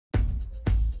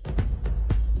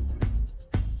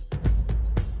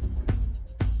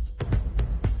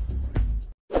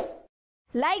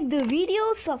Like the video,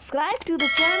 subscribe to the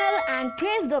channel and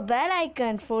press the bell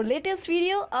icon for latest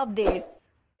video updates.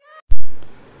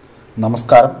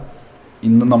 നമസ്കാരം.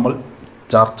 ഇന്ന് നമ്മൾ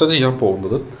ചർച്ച ചെയ്യാൻ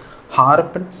പോകുന്നത്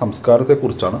ഹാരപ്പൻ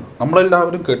സംസ്കാരത്തെക്കുറിച്ചാണ്.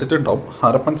 നമ്മളെല്ലാവരും കേട്ടിട്ടുണ്ടാവും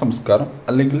ഹാരപ്പൻ സംസ്കാരം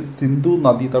അല്ലെങ്കിൽ സിന്ധു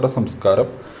നദീതട സംസ്കാരം,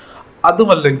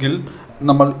 അതുമല്ലെങ്കിൽ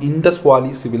നമ്മൾ ഇൻഡസ്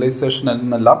വാലി സിവിലൈസേഷൻ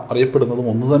എന്നെല്ലാം അറിയപ്പെടുന്നതും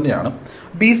ഒന്ന് തന്നെയാണ്.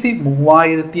 BC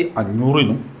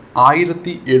 3500-നും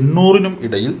 1800-നും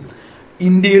ഇടയിൽ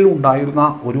ഇന്ത്യയിൽ ഉണ്ടായിരുന്ന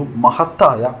ഒരു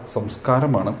മഹത്തായ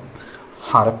സംസ്കാരമാണ്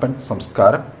ഹാരപ്പൻ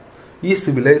സംസ്കാരം. ഈ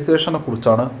സിവിലൈസേഷനെ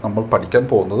കുറിച്ചാണ് നമ്മൾ പഠിക്കാൻ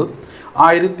പോകുന്നത്.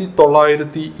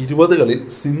 1920-കളിൽ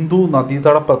സിന്ധു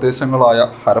നദീതട പ്രദേശങ്ങളായ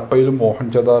ഹരപ്പയിലും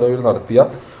മോഹൻജദാരോയിലും നടത്തിയ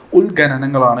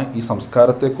ഉത്ഖനനങ്ങളാണ് ഈ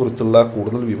സംസ്കാരത്തെക്കുറിച്ചുള്ള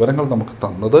കൂടുതൽ വിവരങ്ങൾ നമുക്ക്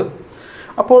തന്നത്.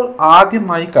 അപ്പോൾ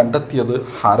ആദ്യമായി കണ്ടെത്തിയത്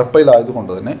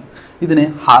ഹാരപ്പയിലായതുകൊണ്ട് തന്നെ ഇതിനെ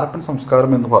ഹാരപ്പൻ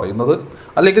സംസ്കാരം എന്ന് പറയുന്നത്,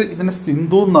 അല്ലെങ്കിൽ ഇതിനെ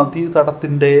സിന്ധു നദീതട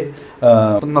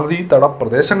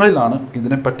പ്രദേശങ്ങളിലാണ്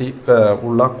ഇതിനെപ്പറ്റി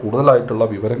ഉള്ള കൂടുതലായിട്ടുള്ള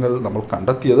വിവരങ്ങൾ നമ്മൾ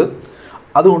കണ്ടെത്തിയത്.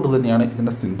 അതുകൊണ്ട് തന്നെയാണ്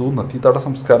ഇതിനെ സിന്ധു നദീതട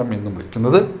സംസ്കാരം എന്ന്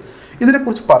വിളിക്കുന്നത്.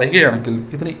 ഇതിനെക്കുറിച്ച് പറയുകയാണെങ്കിൽ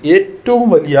ഇതിന് ഏറ്റവും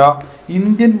വലിയ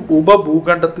ഇന്ത്യൻ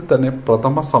ഉപഭൂഖണ്ഡത്തിൽ തന്നെ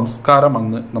പ്രഥമ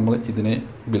സംസ്കാരമെന്ന് നമ്മൾ ഇതിനെ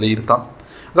വിലയിരുത്താം.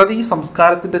 അതായത് ഈ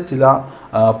സംസ്കാരത്തിൻ്റെ ചില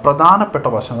പ്രധാനപ്പെട്ട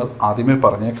വശങ്ങൾ ആദ്യമേ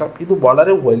പറഞ്ഞേക്കാം. ഇത്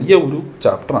വളരെ വലിയ ഒരു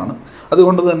ചാപ്റ്ററാണ്.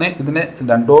 അതുകൊണ്ട് തന്നെ ഇതിനെ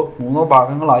 2-3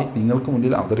 ഭാഗങ്ങളായി നിങ്ങൾക്ക്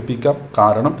മുന്നിൽ അവതരിപ്പിക്കാം.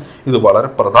 കാരണം ഇത് വളരെ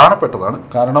പ്രധാനപ്പെട്ടതാണ്.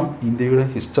 കാരണം ഇന്ത്യയുടെ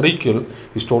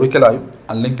ഹിസ്റ്റോറിക്കലായും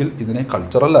അല്ലെങ്കിൽ ഇതിനെ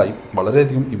കൾച്ചറലായും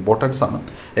വളരെയധികം ഇമ്പോർട്ടൻസ് ആണ്.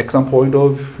 എക്സാം പോയിന്റ്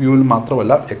ഓഫ് വ്യൂവിൽ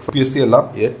മാത്രമല്ല XPSC എല്ലാം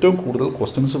ഏറ്റവും കൂടുതൽ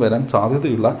ക്വസ്റ്റ്യൻസ് വരാൻ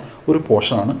സാധ്യതയുള്ള ഒരു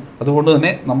പോർഷനാണ്. അതുകൊണ്ട്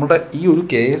തന്നെ നമ്മുടെ ഈ ഒരു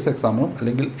KAS എക്സാമിനും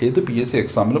അല്ലെങ്കിൽ ഏത് PSC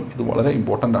എക്സാമിലും ഇത് വളരെ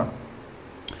ഇമ്പോർട്ടൻ്റ് ആണ്.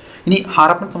 ഇനി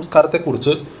ഹാരപ്പൻ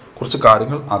സംസ്കാരത്തെക്കുറിച്ച് കുറച്ച്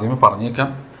കാര്യങ്ങൾ ആദ്യമേ പറഞ്ഞേക്കാം.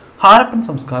 ഹാരപ്പൻ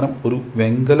സംസ്കാരം ഒരു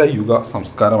വെങ്കല യുഗ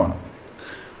സംസ്കാരമാണ്.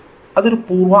 അതൊരു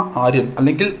പൂർവ്വ ആര്യൻ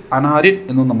അല്ലെങ്കിൽ അനാര്യൻ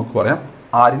എന്ന് നമുക്ക് പറയാം.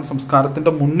 ആര്യൻ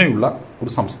സംസ്കാരത്തിൻ്റെ മുന്നേയുള്ള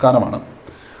ഒരു സംസ്കാരമാണ്.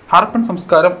 ഹാരപ്പൻ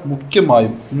സംസ്കാരം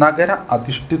മുഖ്യമായും നഗര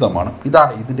അധിഷ്ഠിതമാണ്.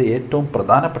 ഇതാണ് ഇതിൻ്റെ ഏറ്റവും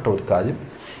പ്രധാനപ്പെട്ട ഒരു കാര്യം.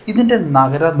 ഇതിൻ്റെ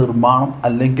നഗര നിർമ്മാണം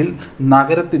അല്ലെങ്കിൽ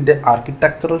നഗരത്തിൻ്റെ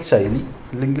ആർക്കിടെക്ചറൽ ശൈലി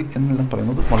അല്ലെങ്കിൽ എന്നെല്ലാം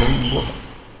പറയുന്നത് വളരെ ഇമ്പോർട്ടൻ്റ്.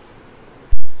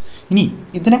 ഇനി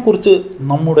ഇതിനെക്കുറിച്ച്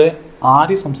നമ്മുടെ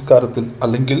ആര്യ സംസ്കാരത്തിൽ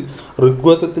അല്ലെങ്കിൽ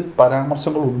ഋഗ്വേദത്തിൽ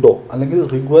പരാമർശങ്ങളുണ്ടോ, അല്ലെങ്കിൽ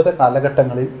ഋഗ്വേദ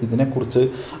കാലഘട്ടങ്ങളിൽ ഇതിനെക്കുറിച്ച്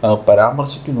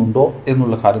പരാമർശിക്കുന്നുണ്ടോ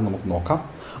എന്നുള്ള കാര്യം നമുക്ക് നോക്കാം.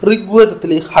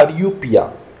 ഋഗ്വേദത്തിലെ ഹരിയൂപിയ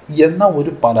എന്ന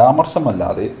ഒരു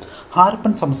പരാമർശമല്ലാതെ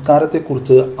ഹാരപ്പൻ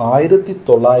സംസ്കാരത്തെക്കുറിച്ച്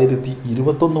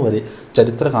 1921 വരെ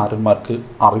ചരിത്രകാരന്മാർക്ക്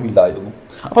അറിവില്ലായിരുന്നു.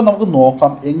 അപ്പം നമുക്ക്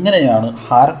നോക്കാം എങ്ങനെയാണ്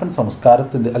ഹാരപ്പൻ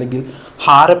സംസ്കാരത്തിൻ്റെ അല്ലെങ്കിൽ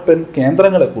ഹാരപ്പൻ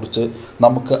കേന്ദ്രങ്ങളെക്കുറിച്ച്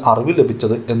നമുക്ക് അറിവ്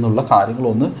ലഭിച്ചത് എന്നുള്ള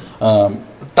കാര്യങ്ങളൊന്ന്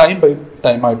ടൈം ബൈ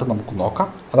ടൈമായിട്ട് നമുക്ക് നോക്കാം.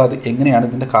 അതായത് എങ്ങനെയാണ്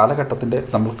ഇതിൻ്റെ കാലഘട്ടത്തിൻ്റെ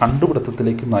നമ്മൾ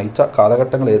കണ്ടുപിടുത്തത്തിലേക്ക് നയിച്ച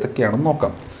കാലഘട്ടങ്ങൾ ഏതൊക്കെയാണെന്ന്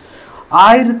നോക്കാം.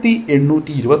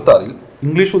 1826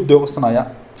 ഇംഗ്ലീഷ് ഉദ്യോഗസ്ഥനായ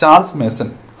ചാൾസ് മേസൺ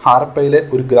ഹാരപ്പയിലെ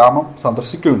ഒരു ഗ്രാമം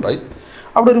സന്ദർശിക്കുകയുണ്ടായി.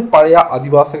 അവിടെ ഒരു പഴയ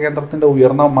അധിവാസ കേന്ദ്രത്തിൻ്റെ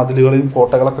ഉയർന്ന മതിലുകളെയും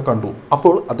കോട്ടകളൊക്കെ കണ്ടു.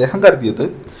 അപ്പോൾ അദ്ദേഹം കരുതിയത്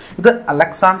ഇത്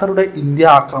അലക്സാണ്ടറുടെ ഇന്ത്യ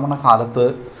ആക്രമണ കാലത്ത്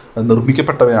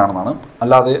നിർമ്മിക്കപ്പെട്ടവയാണെന്നാണ്,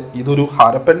 അല്ലാതെ ഇതൊരു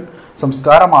ഹാരപ്പൻ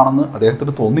സംസ്കാരമാണെന്ന്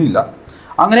അദ്ദേഹത്തിന് തോന്നിയില്ല.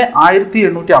 അങ്ങനെ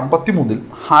 1853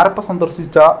 ഹാരപ്പ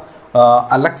സന്ദർശിച്ച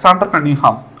അലക്സാണ്ടർ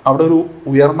കണ്ണിഹാം അവിടെ ഒരു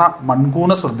ഉയർന്ന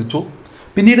മൺകൂന ശ്രദ്ധിച്ചു.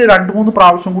 പിന്നീട് 2-3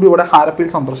 പ്രാവശ്യം കൂടി അവിടെ ഹാരപ്പയിൽ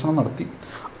സന്ദർശനം നടത്തി.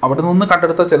 അവിടെ നിന്ന്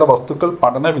കണ്ടെടുത്ത ചില വസ്തുക്കൾ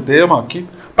പഠന വിധേയമാക്കി.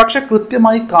 പക്ഷെ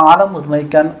കൃത്യമായി കാലം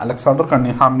നിർണ്ണയിക്കാൻ അലക്സാണ്ടർ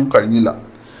കണ്ണിഹാമിനും കഴിഞ്ഞില്ല.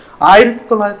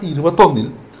 1921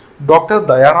 ഡോക്ടർ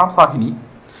ദയാറാം സാഹിനി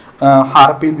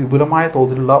ഹാരപ്പയിൽ വിപുലമായ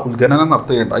തോതിലുള്ള ഉത്ഖനനം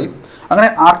നടത്തുകയുണ്ടായി. അങ്ങനെ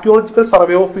ആർക്കിയോളജിക്കൽ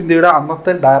സർവേ ഓഫ് ഇന്ത്യയുടെ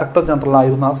അന്നത്തെ ഡയറക്ടർ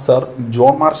ജനറലായിരുന്ന സർ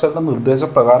ജോൺ മാർഷലിൻ്റെ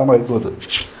നിർദ്ദേശപ്രകാരമായിരുന്നു ഇത്.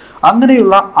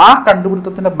 അങ്ങനെയുള്ള ആ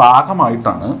കണ്ടുപിടുത്തത്തിൻ്റെ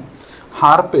ഭാഗമായിട്ടാണ്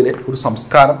ഹാരപ്പയിലെ ഒരു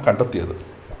സംസ്കാരം കണ്ടെത്തിയത്.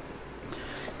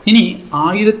 ഇനി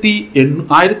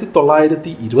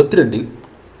 1922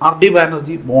 RD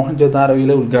ബാനർജി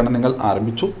മോഹൻജദാരോയിലെ ഉദ്ഘാടനങ്ങൾ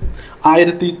ആരംഭിച്ചു.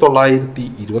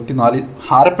 1924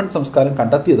 ഹാരപ്പൻ സംസ്കാരം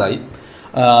കണ്ടെത്തിയതായി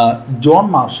ജോൺ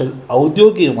മാർഷൽ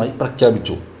ഔദ്യോഗികമായി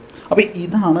പ്രഖ്യാപിച്ചു. അപ്പോൾ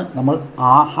ഇതാണ് നമ്മൾ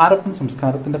ഹാരപ്പൻ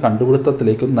സംസ്കാരത്തിൻ്റെ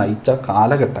കണ്ടുപിടുത്തത്തിലേക്ക് നയിച്ച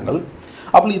കാലഘട്ടങ്ങൾ.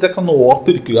 അപ്പോൾ ഇതൊക്കെ ഒന്ന്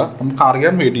ഓർത്തിരിക്കുക, നമുക്ക്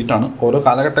അറിയാൻ വേണ്ടിയിട്ടാണ്. ഓരോ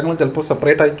കാലഘട്ടങ്ങളും ചിലപ്പോൾ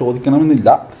സെപ്പറേറ്റായി ചോദിക്കണമെന്നില്ല,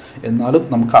 എന്നാലും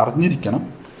നമുക്ക് അറിഞ്ഞിരിക്കണം.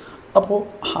 അപ്പോൾ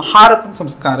ഹാരപ്പൻ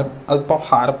സംസ്കാരം, അതിപ്പോൾ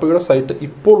ഹാരപ്പയുടെ സൈറ്റ്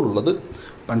ഇപ്പോൾ ഉള്ളത്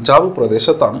പഞ്ചാബ്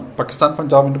പ്രദേശത്താണ്, പാകിസ്ഥാൻ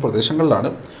പഞ്ചാബിൻ്റെ പ്രദേശങ്ങളിലാണ്.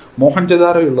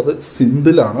 മോഹൻജദാരോ ഉള്ളത്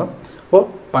സിന്ധിലാണ്. അപ്പോൾ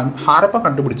ഹാരപ്പ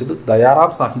കണ്ടുപിടിച്ചത്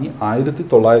ദയാറാം സാഹിനി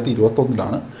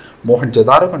 1921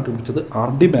 മോഹൻജദാരോ കണ്ടുപിടിച്ചത്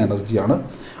RD ബാനർജിയാണ്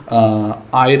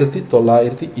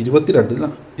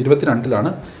 1922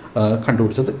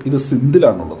 കണ്ടുപിടിച്ചത്. ഇത്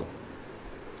സിന്ധിലാണുള്ളത്.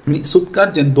 ഇനി സുത്കാർ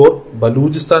ജന്തോർ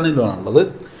ബലൂചിസ്ഥാനിലാണുള്ളത്.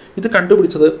 ഇത്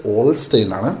കണ്ടുപിടിച്ചത്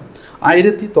ഓൾസ്റ്റൈനാണ്.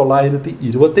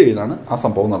 1927 ആ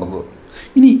സംഭവം നടന്നത്.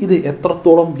 ഇനി ഇത്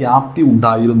എത്രത്തോളം വ്യാപ്തി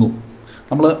ഉണ്ടായിരുന്നു?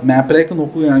 നമ്മൾ മാപ്പിലേക്ക്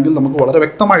നോക്കുകയാണെങ്കിൽ നമുക്ക് വളരെ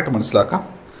വ്യക്തമായിട്ട് മനസ്സിലാക്കാം.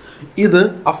 ഇത്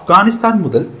അഫ്ഗാനിസ്ഥാൻ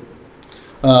മുതൽ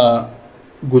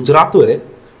ഗുജറാത്ത് വരെ,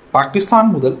 പാകിസ്ഥാൻ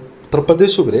മുതൽ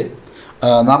ഉത്തർപ്രദേശ് വരെ,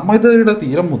 നർമ്മദയുടെ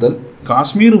തീരം മുതൽ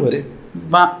കാശ്മീർ വരെ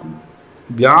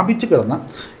വ്യാപിച്ചു കിടന്ന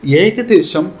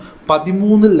ഏകദേശം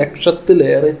 13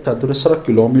 ലക്ഷത്തിലേറെ ചതുരശ്ര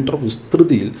കിലോമീറ്റർ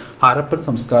വിസ്തൃതിയിൽ ഹാരപ്പൻ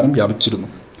സംസ്കാരം വ്യാപിച്ചിരുന്നു.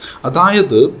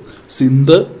 അതായത്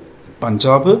സിന്ധ്,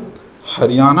 പഞ്ചാബ്,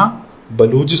 ഹരിയാന,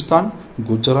 ബലൂചിസ്ഥാൻ,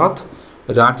 ഗുജറാത്ത്,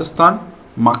 രാജസ്ഥാൻ,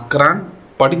 മക്രാൻ,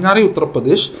 പടിഞ്ഞാറേ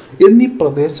ഉത്തർപ്രദേശ് എന്നീ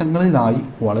പ്രദേശങ്ങളിലായി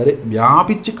വളരെ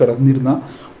വ്യാപിച്ച് കിടന്നിരുന്ന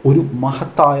ഒരു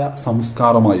മഹത്തായ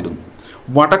സംസ്കാരമായിരുന്നു.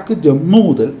 വടക്ക് ജമ്മു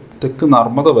മുതൽ തെക്ക്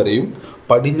നർമ്മദ വരെയും,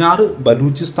 പടിഞ്ഞാറ്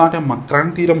ബലൂചിസ്ഥാൻ്റെ മക്രാൻ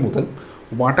തീരം മുതൽ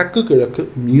വടക്ക് കിഴക്ക്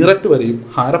മീററ്റ് വരെയും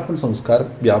ഹാരപ്പൻ സംസ്കാരം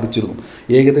വ്യാപിച്ചിരുന്നു.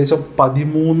 ഏകദേശം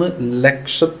 13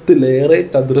 ലക്ഷത്തിലേറെ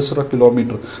ചതുരശ്ര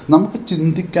കിലോമീറ്റർ. നമുക്ക്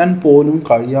ചിന്തിക്കാൻ പോലും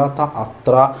കഴിയാത്ത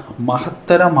അത്ര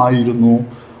മഹത്തരമായിരുന്നു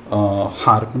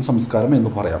ഹാരപ്പൻ സംസ്കാരം എന്ന്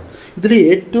പറയാം. ഇതിലെ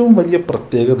ഏറ്റവും വലിയ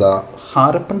പ്രത്യേകത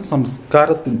ഹാരപ്പൻ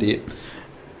സംസ്കാരത്തിൻ്റെ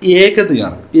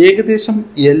ഏകതയാണ്. ഏകദേശം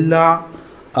എല്ലാ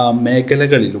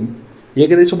മേഖലകളിലും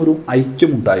ഏകദേശം ഒരു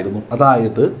ഐക്യമുണ്ടായിരുന്നു.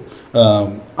 അതായത്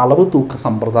അളവ് തൂക്ക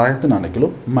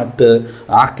സമ്പ്രദായത്തിനാണെങ്കിലും മറ്റ്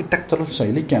ആർക്കിടെക്ചറൽ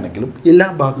ശൈലിക്കാണെങ്കിലും എല്ലാ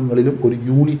ഭാഗങ്ങളിലും ഒരു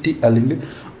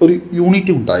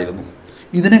യൂണിറ്റി ഉണ്ടായിരുന്നു.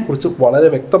 ഇതിനെക്കുറിച്ച് വളരെ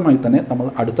വ്യക്തമായി തന്നെ നമ്മൾ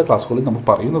അടുത്ത ക്ലാസ്സുകളിൽ നമ്മൾ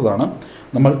പറയുന്നതാണ്.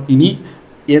 നമ്മൾ ഇനി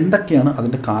എന്തൊക്കെയാണ്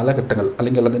അതിൻ്റെ കാലഘട്ടങ്ങൾ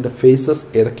അല്ലെങ്കിൽ അതിൻ്റെ ഫേസസ്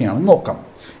ഏതൊക്കെയാണെന്ന് നോക്കാം.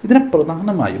 ഇതിനെ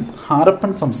പ്രധാനമായും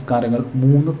ഹാരപ്പൻ സംസ്കാരങ്ങൾ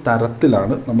 3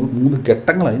 തരത്തിലാണ്, 3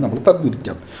 ഘട്ടങ്ങളായി നമ്മൾ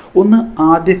തരംതിരിക്കാം. ഒന്ന്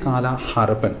ആദ്യകാല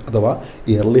ഹാരപ്പൻ അഥവാ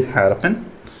ഏർലി ഹാരപ്പൻ.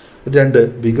 2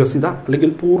 വികസിത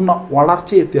അല്ലെങ്കിൽ പൂർണ്ണ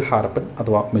വളർച്ചയെത്തിയ ഹാരപ്പൻ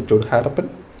അഥവാ മെച്ചൂർഡ് ഹാരപ്പൻ.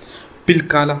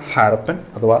 പിൽക്കാല ഹാരപ്പൻ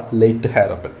അഥവാ ലേറ്റ്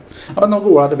ഹാരപ്പൻ. അപ്പം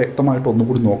നമുക്ക് വളരെ വ്യക്തമായിട്ട്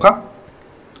ഒന്നുകൂടി നോക്കാം.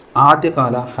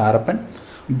 ആദ്യകാല ഹാരപ്പൻ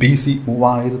BC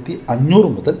 3500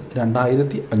 മുതൽ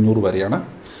 2500 വരെയാണ്.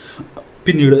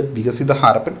 പിന്നീട് വികസിത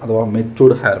ഹാരപ്പൻ അഥവാ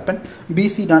മെച്ചൂർഡ് ഹാരപ്പൻ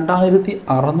BC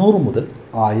 2600 മുതൽ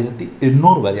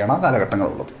 1800 വരെയാണ് ആ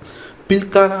കാലഘട്ടങ്ങളുള്ളത്.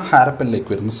 പിൽക്കാല ഹാരപ്പനിലേക്ക്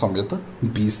വരുന്ന സമയത്ത്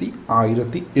BC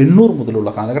 1800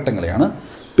 മുതലുള്ള കാലഘട്ടങ്ങളെയാണ്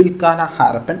പിൽക്കാല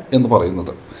ഹാരപ്പൻ എന്ന്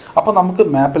പറയുന്നത്. അപ്പോൾ നമുക്ക്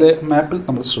മാപ്പിൽ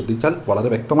നമ്മൾ ശ്രദ്ധിച്ചാൽ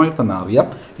വളരെ വ്യക്തമായി തന്നെ അറിയാം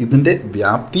ഇതിൻ്റെ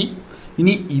വ്യാപ്തി.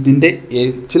 ഇനി ഇതിൻ്റെ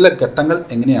ചില ഘട്ടങ്ങൾ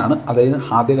എങ്ങനെയാണ്, അതായത്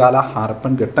ആദ്യകാല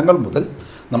ഹാരപ്പൻ ഘട്ടങ്ങൾ മുതൽ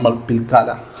നമ്മൾ പിൽക്കാല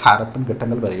ഹാരപ്പൻ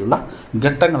ഘട്ടങ്ങൾ വരെയുള്ള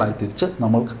ഘട്ടങ്ങളായി തിരിച്ച്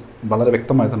നമ്മൾക്ക് വളരെ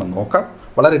വ്യക്തമായി തന്നെ നോക്കാം.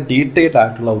 വളരെ ഡീറ്റെയിൽഡ്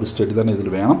ആയിട്ടുള്ള ഒരു സ്റ്റഡി തന്നെ ഇതിൽ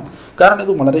വേണം, കാരണം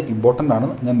ഇത് വളരെ ഇമ്പോർട്ടൻ്റ് ആണ്.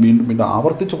 ഞാൻ വീണ്ടും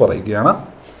ആവർത്തിച്ച് പറയുകയാണ്.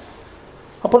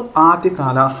 അപ്പോൾ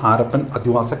ആദ്യകാല ഹാരപ്പൻ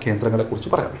അധിവാസ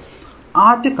കേന്ദ്രങ്ങളെക്കുറിച്ച് പറയാം.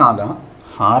 ആദ്യകാല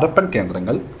ഹാരപ്പൻ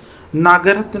കേന്ദ്രങ്ങൾ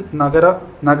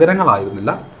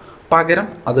നഗരങ്ങളായിരുന്നില്ല, പകരം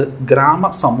അത് ഗ്രാമ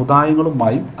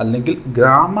സമുദായങ്ങളുമായും അല്ലെങ്കിൽ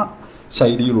ഗ്രാമ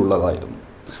ശൈലിയിലുള്ളതായിരുന്നു.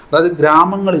 അതായത്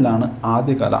ഗ്രാമങ്ങളിലാണ്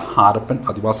ആദ്യകാല ഹാരപ്പൻ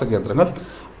അധിവാസ കേന്ദ്രങ്ങൾ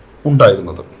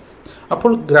ഉണ്ടായിരുന്നത്.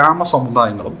 അപ്പോൾ ഗ്രാമ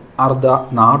സമുദായങ്ങളും അർദ്ധ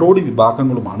നാടോടി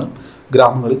വിഭാഗങ്ങളുമാണ്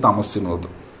ഗ്രാമങ്ങളിൽ താമസിച്ചിരുന്നത്.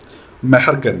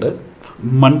 മെഹർഗഡ്,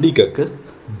 മണ്ഡിഗക്ക്,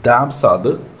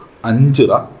 ദാബ്സാദ്,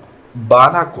 അഞ്ചിറ,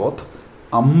 ബാലാകോത്ത്,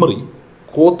 അമ്രി,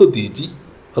 കോത്ത് ദീജി,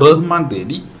 റഹ്മാൻ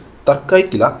ദേലി,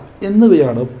 തർക്കൈക്കില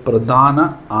എന്നിവയാണ് പ്രധാന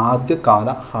ആദ്യകാല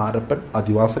ഹാരപ്പൻ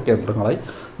അധിവാസ കേന്ദ്രങ്ങളായി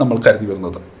നമ്മൾ കരുതി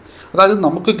വരുന്നത്. അതായത്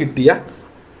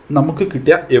നമുക്ക്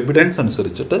കിട്ടിയ എവിഡൻസ്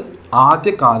അനുസരിച്ചിട്ട്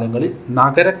ആദ്യകാലങ്ങളിൽ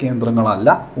നഗര കേന്ദ്രങ്ങളല്ല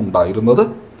ഉണ്ടായിരുന്നത്.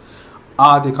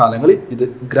 ആദ്യകാലങ്ങളിൽ ഇത്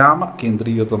ഗ്രാമ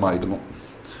കേന്ദ്രീകൃതമായിരുന്നു.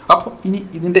 അപ്പോൾ ഇനി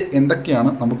ഇതിൻ്റെ എന്തൊക്കെയാണ്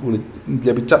നമുക്ക്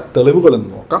ലഭിച്ച തെളിവുകളെന്ന്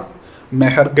നോക്കാം.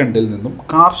 മെഹർഗണ്ടിൽ നിന്നും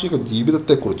കാർഷിക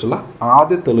ജീവിതത്തെക്കുറിച്ചുള്ള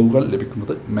ആദ്യ തെളിവുകൾ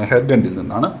ലഭിക്കുന്നത് മെഹർഗണ്ടിൽ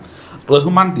നിന്നാണ്.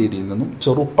 റഹ്മാൻ ദേലിയിൽ നിന്നും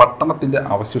ചെറു പട്ടണത്തിൻ്റെ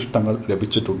അവശിഷ്ടങ്ങൾ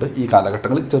ലഭിച്ചിട്ടുണ്ട്. ഈ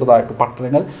കാലഘട്ടങ്ങളിൽ ചെറുതായിട്ട്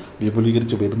പട്ടണങ്ങൾ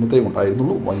വിപുലീകരിച്ച് വരുന്നതേ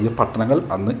ഉണ്ടായിരുന്നുള്ളൂ, വലിയ പട്ടണങ്ങൾ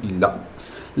അന്ന് ഇല്ല.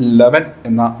 11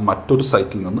 എന്ന മറ്റൊരു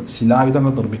സൈറ്റിൽ നിന്ന്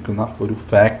ശിലായുധങ്ങൾ നിർമ്മിക്കുന്ന ഒരു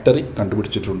ഫാക്ടറി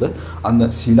കണ്ടുപിടിച്ചിട്ടുണ്ട്. അന്ന്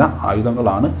ശില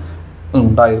ആയുധങ്ങളാണ്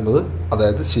ഉണ്ടായിരുന്നത്.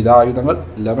 അതായത് ശിലായുധങ്ങൾ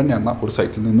 11 എന്ന ഒരു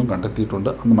സൈറ്റിൽ നിന്നും കണ്ടെത്തിയിട്ടുണ്ട്.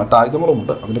 അന്ന്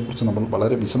മറ്റായുധങ്ങളുമുണ്ട്. അതിനെക്കുറിച്ച് നമ്മൾ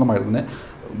വളരെ വിശദമായി തന്നെ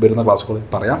വരുന്ന ക്ലാസ്സുകളിൽ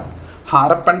പറയാം.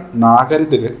 ഹാരപ്പൻ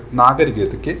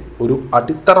നാഗരികതയ്ക്ക് ഒരു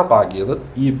അടിത്തറ പാകിയത്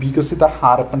ഈ വികസിത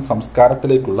ഹാരപ്പൻ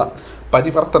സംസ്കാരത്തിലേക്കുള്ള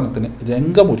പരിവർത്തനത്തിന്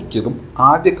രംഗമൊരുക്കിയതും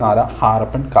ആദ്യകാല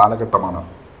ഹാരപ്പൻ കാലഘട്ടമാണ്.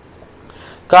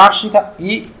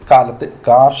 ഈ കാലത്തെ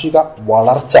കാർഷിക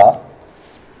വളർച്ച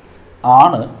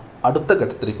ആണ് അടുത്ത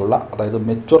ഘട്ടത്തിലേക്കുള്ള, അതായത്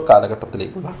മെച്ചൂർ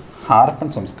കാലഘട്ടത്തിലേക്കുള്ള ഹാരപ്പൻ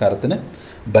സംസ്കാരത്തിന്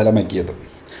ബലമേകിയത്.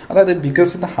 അതായത്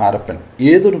വികസിത ഹാരപ്പൻ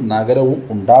ഏതൊരു നഗരവും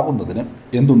ഉണ്ടാകുന്നതിന്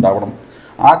എന്തുണ്ടാവണം?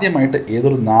 ആദ്യമായിട്ട്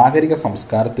ഏതൊരു നാഗരിക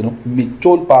സംസ്കാരത്തിനും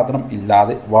മിച്ചോൽപാദനം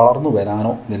ഇല്ലാതെ വളർന്നു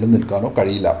വരാനോ നിലനിൽക്കാനോ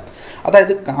കഴിയില്ല.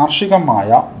 അതായത് കാർഷികമായ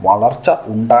വളർച്ച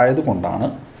ഉണ്ടായതുകൊണ്ടാണ്,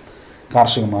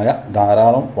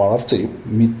 ധാരാളം വളർച്ചയും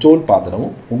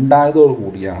മിച്ചോൽപാദനവും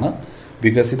ഉണ്ടായതോടുകൂടിയാണ്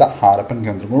വികസിത ഹാരപ്പൻ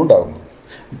കേന്ദ്രങ്ങളുണ്ടാകുന്നത്.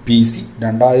 BC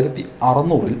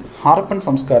 2600 ഹാരപ്പൻ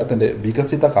സംസ്കാരത്തിൻ്റെ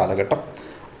വികസിത കാലഘട്ടം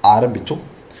ആരംഭിച്ചു.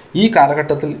 ഈ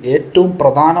കാലഘട്ടത്തിൽ ഏറ്റവും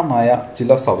പ്രധാനമായ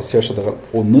ചില സവിശേഷതകൾ: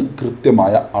 ഒന്ന്,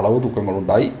 കൃത്യമായ അളവ്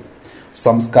തൂക്കങ്ങളുണ്ടായി,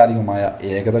 സാംസ്കാരികമായ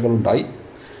ഏകതകളുണ്ടായി,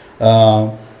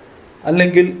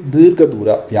 അല്ലെങ്കിൽ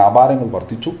ദീർഘദൂര വ്യാപാരങ്ങൾ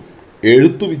വർദ്ധിച്ചു,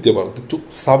 എഴുത്തുവിദ്യ വർദ്ധിച്ചു,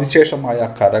 സവിശേഷമായ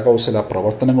കരകൗശല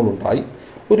പ്രവർത്തനങ്ങളുണ്ടായി,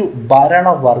 ഒരു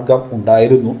ഭരണവർഗം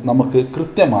ഉണ്ടായിരുന്നു. നമുക്ക്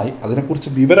കൃത്യമായി അതിനെക്കുറിച്ച്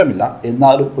വിവരമില്ല,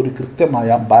 എന്നാലും ഒരു കൃത്യമായ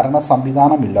ഭരണ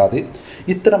സംവിധാനമില്ലാതെ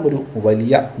ഇത്തരമൊരു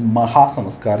വലിയ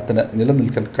മഹാസംസ്കാരത്തിന്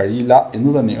നിലനിൽക്കാൻ കഴിയില്ല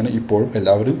എന്ന് തന്നെയാണ് ഇപ്പോഴും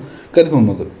എല്ലാവരും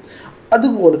കരുതുന്നത്.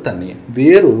 അതുപോലെ തന്നെ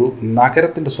വേറൊരു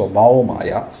നഗരത്തിൻ്റെ സ്വഭാവമായ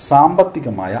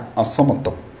സാമ്പത്തികമായ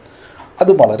അസമത്വം,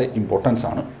 അത് വളരെ ഇമ്പോർട്ടൻസ്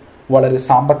ആണ്. വളരെ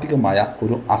സാമ്പത്തികമായ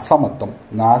ഒരു അസമത്വം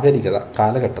നാഗരികത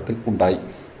കാലഘട്ടത്തിൽ ഉണ്ടായി.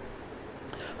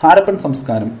 ഹാരപ്പൻ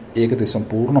സംസ്കാരം ഏകദേശം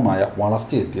പൂർണ്ണമായ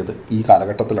വളർച്ചയെത്തിയത് ഈ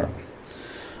കാലഘട്ടത്തിലാണ്.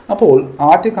 അപ്പോൾ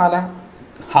ആദ്യകാല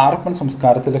ഹാരപ്പൻ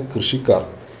സംസ്കാരത്തിലെ കൃഷിക്കാർ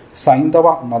സൈന്ധവ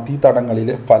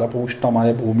നദീതടങ്ങളിലെ ഫലഭൂയിഷ്ഠമായ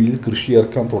ഭൂമിയിൽ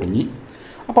കൃഷിയിറക്കാൻ തുടങ്ങി.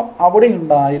 അപ്പം അവിടെ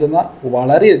ഉണ്ടായിരുന്ന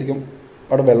വളരെയധികം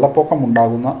അവിടെ വെള്ളപ്പൊക്കം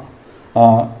ഉണ്ടാകുന്ന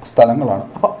സ്ഥലങ്ങളാണ്.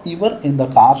 അപ്പം ഇവർ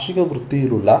കാർഷിക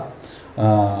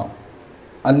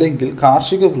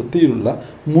വൃത്തിയിലുള്ള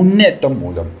മുന്നേറ്റം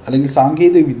മൂലം, അല്ലെങ്കിൽ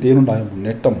സാങ്കേതിക വിദ്യയിലുണ്ടായ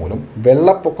മുന്നേറ്റം മൂലം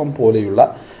വെള്ളപ്പൊക്കം പോലെയുള്ള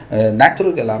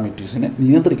നാച്ചുറൽ കലാമിറ്റീസിനെ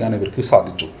നിയന്ത്രിക്കാൻ ഇവർക്ക്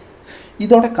സാധിച്ചു.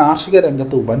 ഇതോടെ കാർഷിക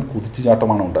രംഗത്ത് വൻ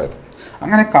കുതിച്ചുചാട്ടമാണ് ഉണ്ടായത്.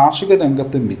 അങ്ങനെ കാർഷിക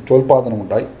രംഗത്ത്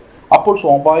മിച്ചോൽപാദനമുണ്ടായി. അപ്പോൾ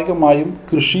സ്വാഭാവികമായും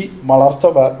കൃഷി വളർച്ച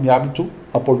വ്യാപിച്ചു.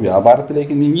 അപ്പോൾ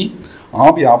വ്യാപാരത്തിലേക്ക് നീങ്ങി. ആ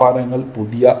വ്യാപാരങ്ങൾ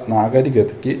പുതിയ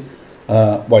നാഗരികതയ്ക്ക്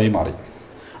വഴിമാറി.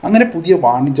 അങ്ങനെ പുതിയ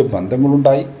വാണിജ്യ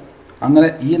ബന്ധങ്ങളുണ്ടായി. അങ്ങനെ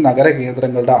ഈ നഗര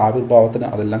കേന്ദ്രങ്ങളുടെ ആവിർഭാവത്തിന്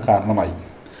അതെല്ലാം കാരണമായി.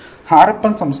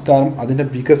 ഹാരപ്പൻ സംസ്കാരം അതിൻ്റെ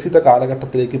വികസിത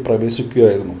കാലഘട്ടത്തിലേക്ക്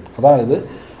പ്രവേശിക്കുകയായിരുന്നു. അതായത്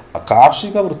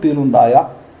കാർഷിക വൃത്തിയിലുണ്ടായ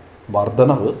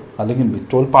വർധനവ് അല്ലെങ്കിൽ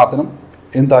മിച്ചോൽപാദനം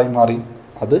എന്തായി മാറി?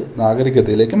 അത്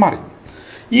നാഗരികതയിലേക്ക് മാറി.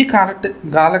 ഈ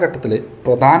കാലഘട്ടത്തിലെ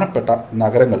പ്രധാനപ്പെട്ട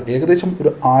നഗരങ്ങൾ ഏകദേശം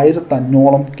ഒരു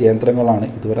 1500 കേന്ദ്രങ്ങളാണ്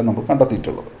ഇതുവരെ നമ്മൾ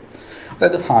കണ്ടെത്തിയിട്ടുള്ളത്.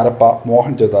 അതായത് ഹാരപ്പ,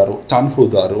 മോഹൻജദാരോ,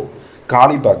 ചൻഹുദാരോ,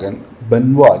 കാളിബഗൻ,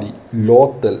 ബൻവാലി,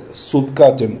 ലോത്തൽ,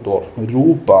 സുദ്കാജൻടോർ,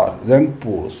 രൂപാർ,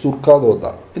 രംഗ്പൂർ, സുർക്കാദോദ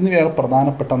എന്നിവയാണ്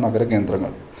പ്രധാനപ്പെട്ട നഗര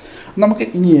കേന്ദ്രങ്ങൾ. നമുക്ക്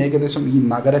ഇനി ഏകദേശം ഈ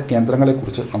നഗര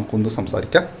കേന്ദ്രങ്ങളെക്കുറിച്ച് നമുക്കൊന്ന്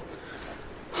സംസാരിക്കാം.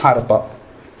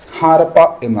 ഹാരപ്പ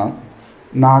എന്ന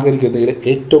നാഗരികതയിലെ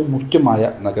ഏറ്റവും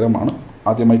മുഖ്യമായ നഗരമാണ്.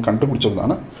 ആദ്യമായി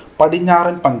കണ്ടുപിടിച്ചതാണ്.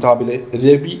 പടിഞ്ഞാറൻ പഞ്ചാബിലെ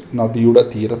രവി നദിയുടെ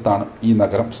തീരത്താണ് ഈ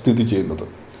നഗരം സ്ഥിതി ചെയ്യുന്നത്.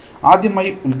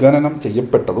 ആദ്യമായി ഉത്ഖനനം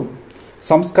ചെയ്യപ്പെട്ടതും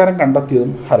സംസ്കാരം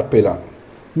കണ്ടെത്തിയതും ഹരപ്പയിലാണ്.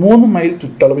 3 മൈൽ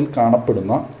ചുറ്റളവിൽ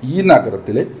കാണപ്പെടുന്ന ഈ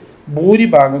നഗരത്തിലെ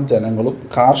ഭൂരിഭാഗം ജനങ്ങളും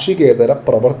കാർഷികേതര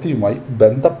പ്രവൃത്തിയുമായി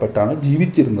ബന്ധപ്പെട്ടാണ്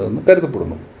ജീവിച്ചിരുന്നതെന്ന്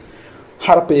കരുതപ്പെടുന്നു.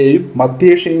 ഹരപ്പയെയും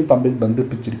മധ്യേഷ്യയും തമ്മിൽ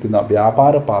ബന്ധിപ്പിച്ചിരിക്കുന്ന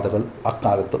വ്യാപാര പാതകൾ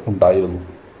അക്കാലത്ത് ഉണ്ടായിരുന്നു.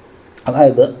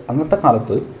 അതായത് അന്നത്തെ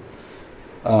കാലത്ത്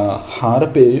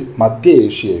ഹാരപ്പയെയും മധ്യ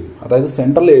ഏഷ്യയും, അതായത്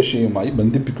സെൻട്രൽ ഏഷ്യയുമായി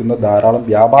ബന്ധിപ്പിക്കുന്ന ധാരാളം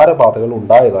വ്യാപാര പാതകൾ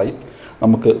ഉണ്ടായതായി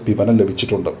നമുക്ക് വിവരം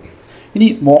ലഭിച്ചിട്ടുണ്ട്. ഇനി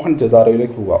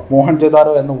മോഹൻജദാരോയിലേക്ക് പോവാം.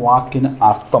 മോഹൻജദാരോ എന്ന വാക്കിന്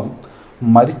അർത്ഥം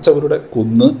മരിച്ചവരുടെ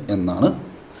കുന്ന് എന്നാണ്.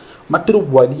 മറ്റൊരു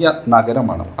വലിയ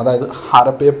നഗരമാണ്. അതായത്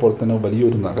ഹാരപ്പയെ പോലെ തന്നെ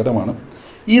വലിയൊരു നഗരമാണ്.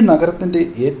 ഈ നഗരത്തിൻ്റെ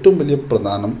ഏറ്റവും വലിയ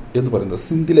പ്രധാനം എന്ന് പറയുന്നത്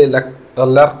സിന്ധിലെ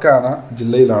ലർക്കാന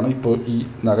ജില്ലയിലാണ് ഇപ്പോൾ ഈ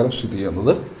നഗരം സ്ഥിതി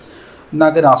ചെയ്യുന്നത്.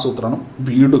 നഗരാസൂത്രണം,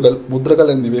 വീടുകൾ, മുദ്രകൾ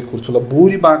എന്നിവയെക്കുറിച്ചുള്ള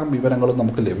ഭൂരിഭാഗം വിവരങ്ങളും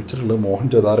നമുക്ക് ലഭിച്ചിട്ടുള്ളത്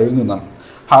മോഹൻജദാരോയിൽ നിന്നാണ്.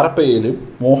 ഹരപ്പയിലും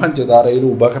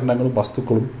മോഹൻജദാരോയിലും ഉപകരണങ്ങളും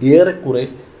വസ്തുക്കളും ഏറെക്കുറെ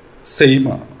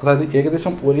സെയിമാണ്. അതായത്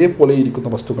ഏകദേശം ഒരേപോലെ ഇരിക്കുന്ന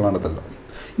വസ്തുക്കളാണ് ഇതെല്ലാം.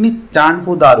 ഇനി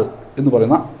ചാൻഹുദാരോ എന്ന്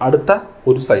പറയുന്ന അടുത്ത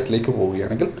ഒരു സൈറ്റിലേക്ക്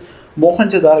പോവുകയാണെങ്കിൽ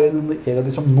മോഹൻജദാരോയിൽ നിന്ന്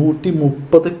ഏകദേശം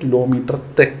 130 കിലോമീറ്റർ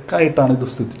തെക്കായിട്ടാണ് ഇത്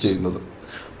സ്ഥിതി ചെയ്യുന്നത്.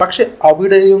 പക്ഷെ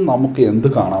അവിടെയും നമുക്ക് എന്ത്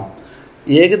കാണാം?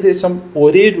 ഏകദേശം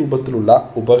ഒരേ രൂപത്തിലുള്ള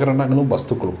ഉപകരണങ്ങളും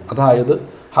വസ്തുക്കളും, അതായത്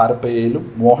ഹരപ്പയിലും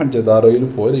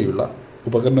മോഹൻജദാരോയിലും പോലെയുള്ള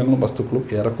ഉപകരണങ്ങളും വസ്തുക്കളും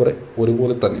ഏറെക്കുറെ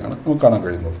ഒരുപോലെ തന്നെയാണ് നമുക്ക് കാണാൻ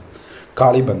കഴിയുന്നത്.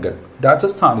 കാളിബംഗൻ,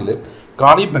 രാജസ്ഥാനിലെ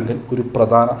കാളിബംഗൻ ഒരു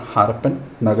പ്രധാന ഹരപ്പൻ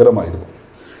നഗരമായിരുന്നു.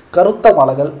 കറുത്ത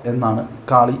വളകൾ എന്നാണ്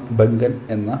കാളിബംഗൻ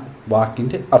എന്ന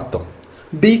വാക്കിൻ്റെ അർത്ഥം.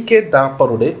 BK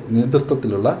ദാപ്പറുടെ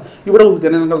നേതൃത്വത്തിലുള്ള ഇവിടെ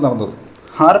ഉത്ഖനനങ്ങൾ നടന്നത്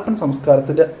ഹാരപ്പൻ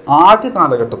സംസ്കാരത്തിൻ്റെ ആദ്യ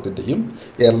കാലഘട്ടത്തിൻ്റെയും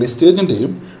എർലി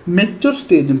സ്റ്റേജിൻ്റെയും മെച്യൂർ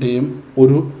സ്റ്റേജിൻ്റെയും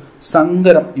ഒരു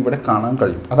സങ്കരം ഇവിടെ കാണാൻ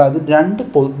കഴിയും. അതായത്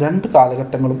രണ്ട്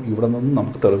കാലഘട്ടങ്ങളും ഇവിടെ നിന്ന്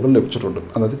നമുക്ക് തെളിവുകൾ ലഭിച്ചിട്ടുണ്ട്.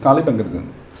 അതായത് കാളിബംഗനിൽ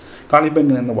നിന്ന്.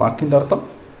 കാളിബംഗൻ എന്ന വാക്കിൻ്റെ അർത്ഥം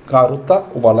കറുത്ത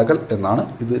വളകൾ എന്നാണ്.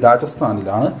 ഇത്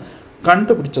രാജസ്ഥാനിലാണ്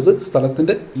കണ്ടുപിടിച്ചത്.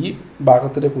 സ്ഥലത്തിൻ്റെ ഈ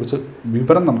ഭാഗത്തിനെ കുറിച്ച്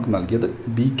വിവരം നമുക്ക് നൽകിയത്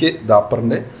BK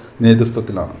ദാപ്പറിൻ്റെ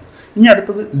നേതൃത്വത്തിലാണ്. ഇനി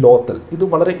അടുത്തത് ലോത്തൽ. ഇത്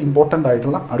വളരെ ഇമ്പോർട്ടൻ്റ്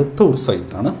ആയിട്ടുള്ള അടുത്ത ഒരു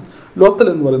സൈറ്റാണ്. ലോത്തൽ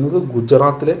എന്ന് പറയുന്നത്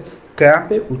ഗുജറാത്തിലെ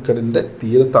കാംബെ ഉൾക്കടലിൻ്റെ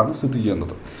തീരത്താണ് സ്ഥിതി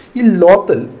ചെയ്യുന്നത്. ഈ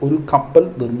ലോത്തൽ ഒരു കപ്പൽ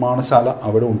നിർമ്മാണശാല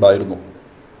അവിടെ ഉണ്ടായിരുന്നു.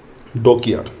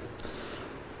 ഡോക്കിയാർഡ്.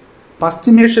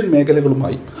 പശ്ചിമേഷ്യൻ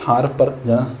മേഖലകളുമായി ഹാരപ്പർ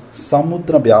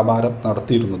സമുദ്ര വ്യാപാരം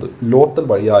നടത്തിയിരുന്നത് ലോത്തൽ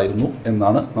വഴിയായിരുന്നു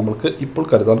എന്നാണ് നമ്മൾക്ക് ഇപ്പോൾ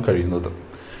കരുതാൻ കഴിയുന്നത്.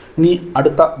 ഇനി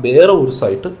അടുത്ത വേറെ ഒരു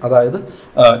സൈറ്റ്, അതായത്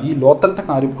ഈ ലോത്തലിൻ്റെ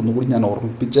കാര്യം ഒന്നുകൂടി ഞാൻ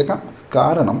ഓർമ്മിപ്പിച്ചേക്കാം.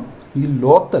 കാരണം ഈ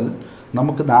ലോത്തൽ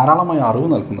നമുക്ക് ധാരാളമായി അറിവ്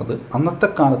നൽകുന്നത് അന്നത്തെ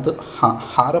കാലത്ത്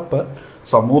ഹാരപ്പർ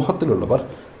സമൂഹത്തിലുള്ളവർ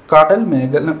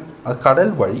കടൽ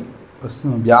വഴി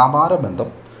വ്യാപാര ബന്ധം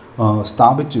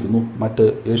സ്ഥാപിച്ചിരുന്നു മറ്റ്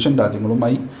ഏഷ്യൻ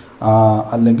രാജ്യങ്ങളുമായി,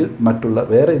 അല്ലെങ്കിൽ മറ്റുള്ള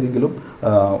വേറെ ഏതെങ്കിലും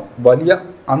വലിയ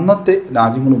അന്നത്തെ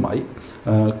രാജ്യങ്ങളുമായി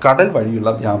കടൽ വഴിയുള്ള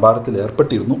വ്യാപാരത്തിൽ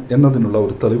ഏർപ്പെട്ടിരുന്നു എന്നതിനുള്ള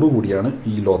ഒരു തെളിവ് കൂടിയാണ്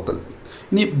ഈ ലോത്തൽ.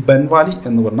 ഇനി ബൻവാലി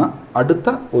എന്ന് പറഞ്ഞ അടുത്ത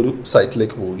ഒരു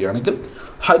സൈറ്റിലേക്ക് പോവുകയാണെങ്കിൽ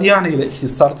ഹരിയാനയിലെ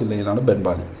ഹിസാർ ജില്ലയിലാണ്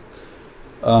ബൻവാലി.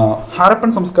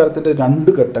 ഹാരപ്പൻ സംസ്കാരത്തിൻ്റെ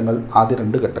ആദ്യ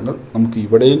രണ്ട് ഘട്ടങ്ങൾ നമുക്ക്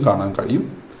ഇവിടെയും കാണാൻ കഴിയും.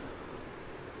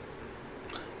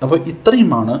 അപ്പോൾ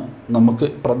ഇത്രയുമാണ് നമുക്ക്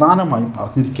പ്രധാനമായും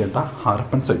അറിഞ്ഞിരിക്കേണ്ട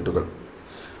ഹാരപ്പൻ സൈറ്റുകൾ.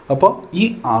 അപ്പോൾ ഈ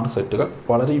 6 സൈറ്റുകൾ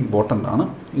വളരെ ഇമ്പോർട്ടൻ്റ് ആണ്.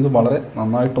 ഇത് വളരെ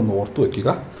നന്നായിട്ടൊന്ന് ഓർത്തു വയ്ക്കുക.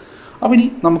 അപ്പോൾ ഇനി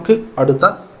നമുക്ക് അടുത്ത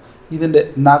ഇതിൻ്റെ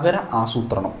നഗര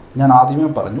ആസൂത്രണം ഞാൻ ആദ്യമേ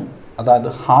പറഞ്ഞു. അതായത്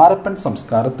ഹാരപ്പൻ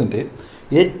സംസ്കാരത്തിൻ്റെ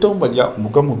ഏറ്റവും വലിയ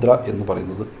മുഖമുദ്ര എന്ന്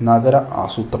പറയുന്നത് നഗര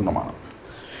ആസൂത്രണമാണ്.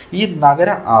 ഈ നഗര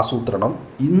ആസൂത്രണം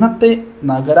ഇന്നത്തെ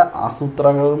നഗര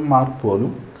ആസൂത്രകന്മാർ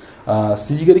പോലും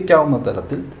സ്വീകരിക്കാവുന്ന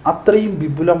തരത്തിൽ അത്രയും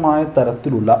വിപുലമായ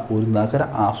തരത്തിലുള്ള ഒരു നഗര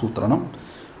ആസൂത്രണം,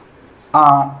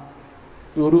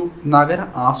 ഒരു നഗര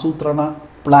ആസൂത്രണ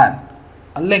പ്ലാൻ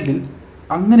അല്ലെങ്കിൽ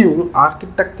അങ്ങനെ ഒരു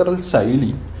ആർക്കിടെക്ചറൽ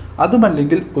ശൈലി,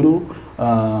 അതുമല്ലെങ്കിൽ ഒരു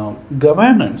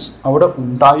ഗവേണൻസ് അവിടെ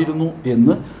ഉണ്ടായിരുന്നു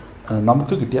എന്ന്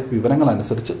നമുക്ക് കിട്ടിയ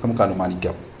വിവരങ്ങളനുസരിച്ച് നമുക്ക്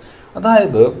അനുമാനിക്കാം.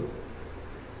 അതായത്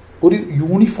ഒരു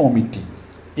യൂണിഫോമിറ്റി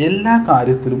എല്ലാ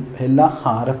കാര്യത്തിലും എല്ലാ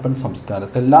ഹാരപ്പൻ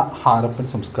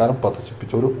സംസ്കാരം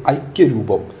പ്രദർശിപ്പിച്ച ഒരു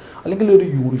ഐക്യരൂപം അല്ലെങ്കിൽ ഒരു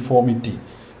യൂണിഫോമിറ്റി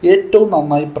ഏറ്റവും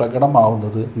നന്നായി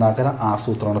പ്രകടമാവുന്നത് നഗര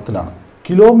ആസൂത്രണത്തിലാണ്.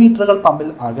 കിലോമീറ്ററുകൾ തമ്മിൽ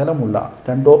അകലമുള്ള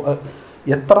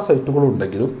എത്ര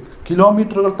സൈറ്റുകളുണ്ടെങ്കിലും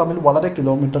വളരെ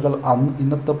കിലോമീറ്ററുകൾ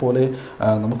ഇന്നത്തെ പോലെ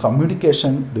നമുക്ക്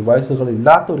കമ്മ്യൂണിക്കേഷൻ ഡിവൈസുകൾ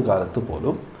ഇല്ലാത്ത ഒരു കാലത്ത്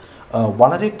പോലും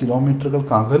വളരെ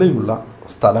കിലോമീറ്ററുകൾക്ക് അകലെയുള്ള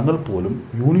സ്ഥലങ്ങൾ പോലും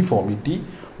യൂണിഫോമിറ്റി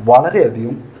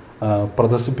വളരെയധികം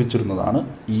പ്രദർശിപ്പിച്ചിരുന്നതാണ്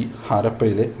ഈ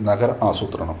ഹാരപ്പയിലെ നഗര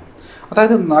ആസൂത്രണം.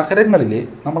 അതായത്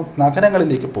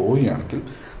നഗരങ്ങളിലേക്ക് പോവുകയാണെങ്കിൽ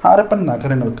ഹാരപ്പൻ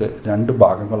നഗരങ്ങൾക്ക് 2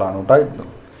 ഭാഗങ്ങളാണ് ഉണ്ടായിരുന്നത്.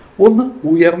 ഒന്ന്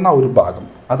ഉയർന്ന ഒരു ഭാഗം,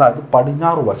 അതായത്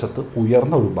പടിഞ്ഞാറ് വശത്ത്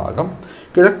ഉയർന്ന ഒരു ഭാഗം,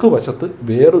 കിഴക്ക് വശത്ത്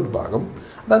വേറൊരു ഭാഗം.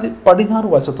 അതായത് പടിഞ്ഞാറ്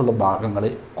വശത്തുള്ള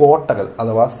ഭാഗങ്ങളെ കോട്ടകൾ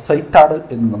അഥവാ സൈറ്റാഡൽ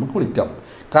എന്ന് നമുക്ക് വിളിക്കാം.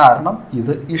 കാരണം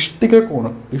ഇത് ഇഷ്ടിക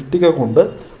കൊണ്ട്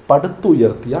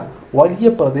പടുത്തുയർത്തിയ വലിയ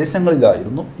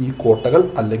പ്രദേശങ്ങളിലായിരുന്നു ഈ കോട്ടകൾ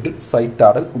അല്ലെങ്കിൽ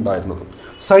സൈറ്റാഡൽ ഉണ്ടായിരുന്നത്.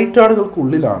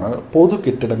 സൈറ്റാഡുകൾക്കുള്ളിലാണ് പൊതു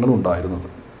കെട്ടിടങ്ങൾ ഉണ്ടായിരുന്നത്.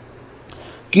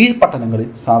 കീഴ്പട്ടണങ്ങളിൽ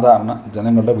സാധാരണ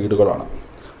ജനങ്ങളുടെ വീടുകളാണ്,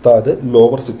 അതായത്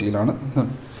ലോവർ സിറ്റിയിലാണ്.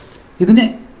 ഇതിനെ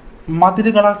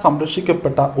മതിലുകളാൽ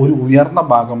സംരക്ഷിക്കപ്പെട്ട ഒരു ഉയർന്ന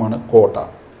ഭാഗമാണ് കോട്ട.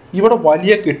 ഇവിടെ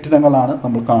വലിയ കെട്ടിടങ്ങളാണ്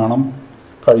നമ്മൾ കാണാൻ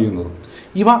കഴിയുന്നത്.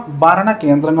 ഇവ ഭരണ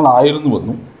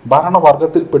കേന്ദ്രങ്ങളായിരുന്നുവെന്നും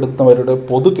ഭരണവർഗത്തിൽപ്പെടുന്നവരുടെ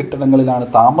പൊതു കെട്ടിടങ്ങളിലാണ്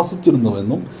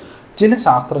താമസിച്ചിരുന്നുവെന്നും ചില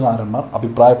ശാസ്ത്രകാരന്മാർ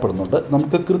അഭിപ്രായപ്പെടുന്നുണ്ട്.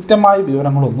 നമുക്ക് കൃത്യമായ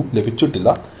വിവരങ്ങളൊന്നും ലഭിച്ചിട്ടില്ല,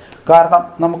 കാരണം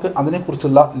നമുക്ക്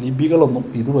അതിനെക്കുറിച്ചുള്ള ലിപികളൊന്നും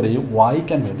ഇതുവരെയും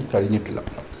വായിക്കാൻ വേണ്ടി കഴിഞ്ഞിട്ടില്ല.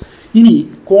 ഇനി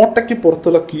കോട്ടയ്ക്ക്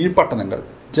പുറത്തുള്ള കീഴ്പട്ടണങ്ങൾ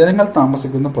ജനങ്ങൾ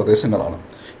താമസിക്കുന്ന പ്രദേശങ്ങളാണ്.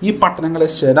 ഈ പട്ടണങ്ങളെ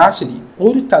ശരാശരി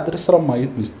 1 ചതുരശ്ര മൈൽ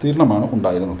വിസ്തീർണമാണ്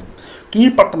ഉണ്ടായിരുന്നത്.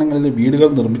 കീഴ്പട്ടണങ്ങളിലെ വീടുകൾ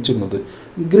നിർമ്മിച്ചിരുന്നത്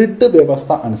ഗ്രിഡ്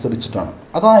വ്യവസ്ഥ അനുസരിച്ചിട്ടാണ്.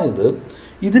 അതായത്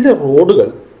ഇതിൻ്റെ റോഡുകൾ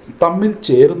തമ്മിൽ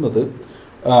ചേരുന്നത്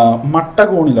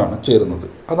മട്ടകോണിലാണ് ചേരുന്നത്.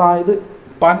 അതായത്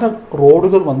പല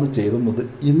റോഡുകൾ വന്ന് ചേരുന്നത്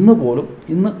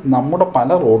ഇന്ന് നമ്മുടെ പല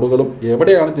റോഡുകളും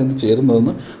എവിടെയാണ് ചെന്ന്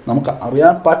ചേരുന്നതെന്ന് നമുക്ക്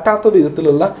അറിയാൻ പറ്റാത്ത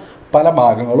വിധത്തിലുള്ള പല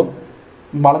ഭാഗങ്ങളും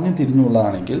വളഞ്ഞു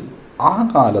തിരിഞ്ഞുള്ളതാണെങ്കിൽ ആ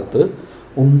കാലത്ത്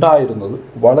ഉണ്ടായിരുന്നത്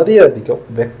വളരെയധികം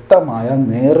വ്യക്തമായ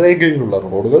നേർരേഖയിലുള്ള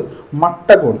റോഡുകൾ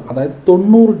മട്ടകോൺ, അതായത്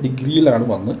 90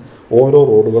 ഡിഗ്രിയിലാണ് ഓരോ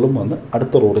റോഡുകളും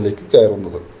അടുത്ത റോഡിലേക്ക്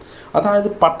കയറുന്നത്. അതായത്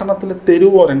പട്ടണത്തിലെ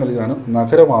തെരുവോരങ്ങളിലാണ്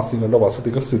നഗരവാസികളുടെ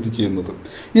വസതികൾ സ്ഥിതി ചെയ്യുന്നത്.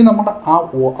 ഇനി നമ്മുടെ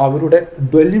അവരുടെ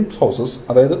ഡ്വെല്ലിംഗ് ഹൗസസ്,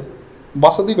 അതായത്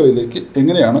വസതികളിലേക്ക്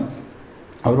എങ്ങനെയാണ്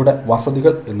അവരുടെ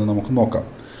വസതികൾ എന്ന് നമുക്ക് നോക്കാം.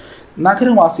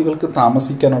 നഗരവാസികൾക്ക്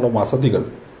താമസിക്കാനുള്ള വസതികൾ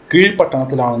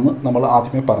കീഴ്പട്ടണത്തിലാണെന്ന് നമ്മൾ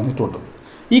ആദ്യമേ പറഞ്ഞിട്ടുണ്ട്.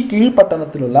 ഈ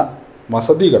കീഴ്പട്ടണത്തിലുള്ള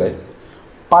വസതികളെ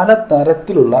പല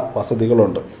തരത്തിലുള്ള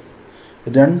വസതികളുണ്ട്.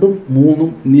 2ഉം 3ഉം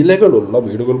നിലകളുള്ള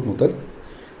വീടുകൾ മുതൽ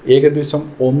ഏകദേശം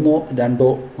 1ഓ 2ഓ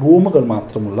റൂമുകൾ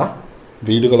മാത്രമുള്ള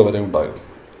വീടുകൾ വരെ ഉണ്ടായിരുന്നു.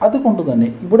 അതുകൊണ്ട് തന്നെ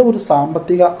ഇവിടെ ഒരു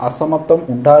സാമ്പത്തിക അസമത്വം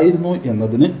ഉണ്ടായിരുന്നു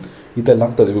എന്നതിന്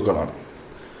ഇതെല്ലാം തെളിവുകളാണ്.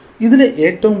 ഇതിലെ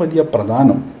ഏറ്റവും വലിയ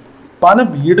പ്രധാനം പല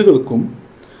വീടുകൾക്കും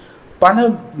പല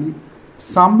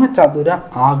സമചതുര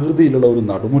ആകൃതിയിലുള്ള ഒരു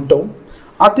നടുമുറ്റവും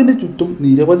അതിന് ചുറ്റും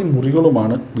നിരവധി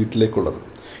മുറികളുമാണ് വീട്ടിലേക്കുള്ളത്.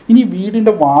 ഇനി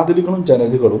വീടിൻ്റെ വാതിലുകളും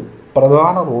ജനലുകളും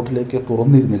പ്രധാന റോഡിലേക്ക്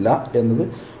തുറന്നിരുന്നില്ല എന്നത്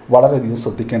വളരെയധികം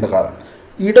ശ്രദ്ധിക്കേണ്ട കാര്യം.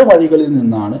 ഇടവഴികളിൽ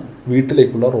നിന്നാണ്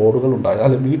വീട്ടിലേക്കുള്ള റോഡുകൾ ഉണ്ടായത്,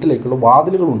 അല്ലെങ്കിൽ വീട്ടിലേക്കുള്ള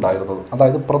വാതിലുകൾ ഉണ്ടായിരുന്നത്.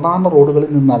 അതായത് പ്രധാന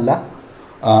റോഡുകളിൽ നിന്നല്ല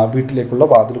വീട്ടിലേക്കുള്ള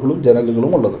വാതിലുകളും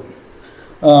ജനലുകളും ഉള്ളത്.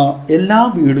 എല്ലാ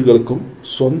വീടുകൾക്കും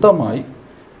സ്വന്തമായി,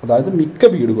 അതായത് മിക്ക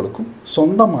വീടുകൾക്കും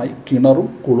സ്വന്തമായി കിണറും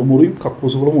കുളിമുറിയും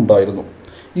കക്കൂസുകളും ഉണ്ടായിരുന്നു.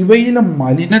 ഇവയിലെ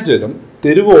മലിനജലം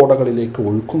തെരുവ് ഓടകളിലേക്ക്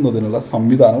ഒഴുക്കുന്നതിനുള്ള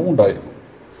സംവിധാനവും ഉണ്ടായിരുന്നു.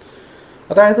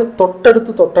 അതായത്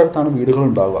തൊട്ടടുത്താണ് വീടുകൾ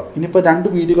ഉണ്ടാവുക. ഇനിയിപ്പോൾ രണ്ട്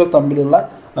വീടുകൾ തമ്മിലുള്ള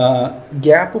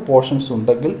ഗ്യാപ്പ് പോർഷൻസ്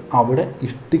ഉണ്ടെങ്കിൽ അവിടെ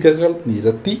ഇഷ്ടികകൾ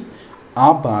നിരത്തി ആ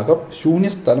ഭാഗം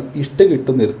ശൂന്യസ്ഥലം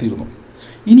ഇഷ്ടികയിട്ട് നിരത്തിയിരുന്നു.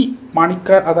 ഇനി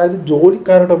അതായത്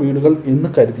ജോലിക്കാരുടെ വീടുകൾ എന്ന്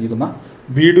കരുതിയിരുന്ന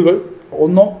വീടുകൾ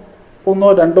ഒന്നോ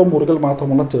രണ്ടോ മുറികൾ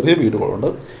മാത്രമുള്ള ചെറിയ വീടുകളുണ്ട്.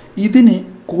 ഇതിനെ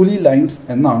കൂലി ലൈൻസ്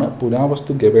എന്നാണ്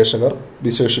പുരാവസ്തു ഗവേഷകർ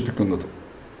വിശേഷിപ്പിക്കുന്നത്.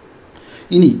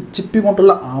 ഇനി ചിപ്പി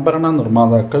കൊണ്ടുള്ള ആഭരണ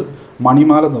നിർമ്മാതാക്കൾ,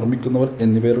 മണിമാല നിർമ്മിക്കുന്നവർ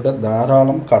എന്നിവരുടെ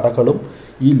ധാരാളം കടകളും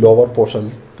ഈ ലോവർ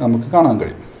പോർഷനിൽ നമുക്ക് കാണാൻ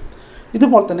കഴിയും.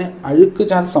 ഇതുപോലെ തന്നെ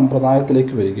അഴുക്കുചാൽ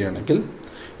സമ്പ്രദായത്തിലേക്ക് വരികയാണെങ്കിൽ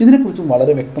ഇതിനെക്കുറിച്ച്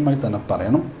വളരെ വ്യക്തമായി തന്നെ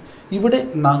പറയണം. ഇവിടെ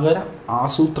നഗര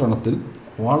ആസൂത്രണത്തിൽ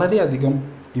വളരെയധികം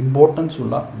ഇമ്പോർട്ടൻസ്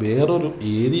ഉള്ള വേറൊരു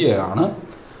ഏരിയയാണ്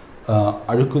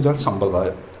അഴുക്കുചാൽ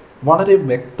സമ്പ്രദായം. വളരെ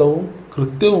വ്യക്തവും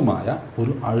കൃത്യവുമായ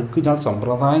ഒരു അഴുക്കുചാൽ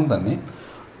സമ്പ്രദായം തന്നെ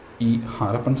ഈ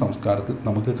ഹാരപ്പൻ സംസ്കാരത്തിൽ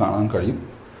നമുക്ക് കാണാൻ കഴിയും.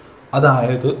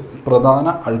 അതായത് പ്രധാന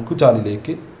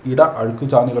അഴുക്കുചാലിലേക്ക്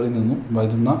അഴുക്കുചാലുകളിൽ നിന്നും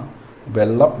വരുന്ന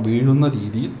വെള്ളം വീഴുന്ന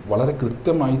രീതിയിൽ വളരെ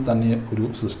കൃത്യമായി തന്നെ ഒരു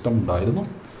സിസ്റ്റം ഉണ്ടായിരുന്നു.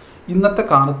 ഇന്നത്തെ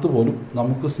കാലത്ത് പോലും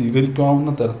നമുക്ക്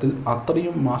സ്വീകരിക്കാവുന്ന തരത്തിൽ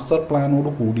അത്രയും മാസ്റ്റർ പ്ലാനോട്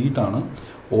കൂടിയിട്ടാണ്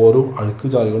ഓരോ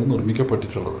അഴുക്കുചാലുകളും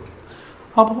നിർമ്മിക്കപ്പെട്ടിട്ടുള്ളത്.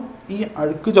 അപ്പോൾ ഈ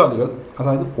അഴുക്കുചാലുകൾ,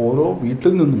 അതായത് ഓരോ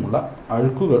വീട്ടിൽ നിന്നുമുള്ള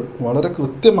അഴുക്കുകൾ വളരെ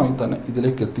കൃത്യമായി തന്നെ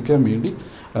ഇതിലേക്ക് എത്തിക്കാൻ വേണ്ടി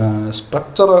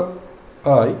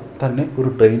സ്ട്രക്ചറായി തന്നെ ഒരു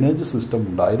ഡ്രെയിനേജ് സിസ്റ്റം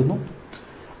ഉണ്ടായിരുന്നു.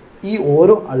 ഈ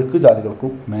ഓരോ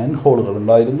അഴുക്കുചാലുകൾക്കും മാൻ ഹോളുകൾ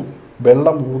ഉണ്ടായിരുന്നു.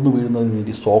 വെള്ളം ഊർന്നു വീഴുന്നതിന്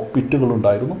വേണ്ടി സോക്ക് പിറ്റുകൾ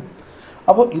ഉണ്ടായിരുന്നു.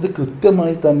 അപ്പോൾ ഇത്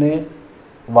കൃത്യമായി തന്നെ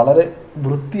വളരെ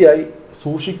വൃത്തിയായി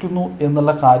സൂക്ഷിക്കുന്നു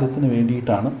എന്നുള്ള കാര്യത്തിന്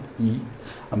വേണ്ടിയിട്ടാണ് ഈ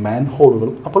മാൻ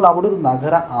ഹോളുകളും. അപ്പോൾ അവിടെ ഒരു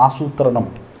നഗര ആസൂത്രണം,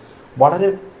 വളരെ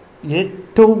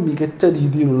ഏറ്റവും മികച്ച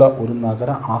രീതിയിലുള്ള ഒരു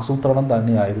നഗര ആസൂത്രണം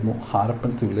തന്നെയായിരുന്നു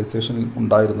ഹാരപ്പൻ സിവിലൈസേഷനിൽ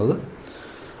ഉണ്ടായിരുന്നത്.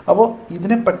 അപ്പോൾ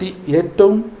ഇതിനെപ്പറ്റി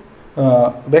ഏറ്റവും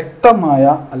വ്യക്തമായ,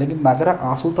 അല്ലെങ്കിൽ നഗര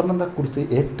ആസൂത്രണത്തെക്കുറിച്ച്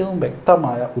ഏറ്റവും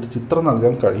വ്യക്തമായ ഒരു ചിത്രം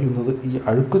നൽകാൻ കഴിയുന്നത് ഈ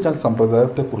അഴുക്കുചാൽ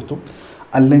സമ്പ്രദായത്തെക്കുറിച്ചും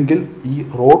അല്ലെങ്കിൽ ഈ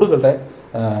റോഡുകളുടെ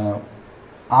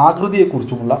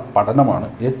ആകൃതിയെക്കുറിച്ചുമുള്ള പഠനമാണ്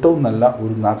ഏറ്റവും നല്ല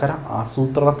ഒരു നഗര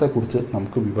ആസൂത്രണത്തെക്കുറിച്ച്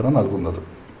നമുക്ക് വിവരം നൽകുന്നത്.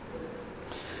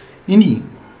 ഇനി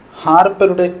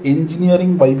ഹാരപ്പരുടെ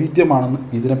എൻജിനീയറിംഗ് വൈവിധ്യമാണെന്ന്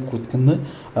ഇന്ന്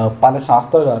പല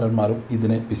ശാസ്ത്രകാരന്മാരും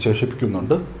ഇതിനെ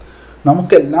വിശേഷിപ്പിക്കുന്നുണ്ട്.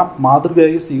 നമുക്കെല്ലാം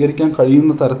മാതൃകയായി സ്വീകരിക്കാൻ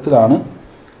കഴിയുന്ന തരത്തിലാണ്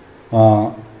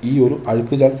ഈ ഒരു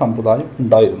അഴുക്കുചാൽ സമ്പ്രദായം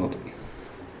ഉണ്ടായിരുന്നത്.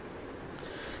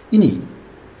 ഇനി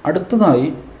അടുത്തതായി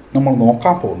നമ്മൾ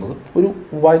നോക്കാൻ പോകുന്നത് ഒരു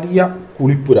വലിയ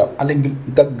കുളിപ്പുര, അല്ലെങ്കിൽ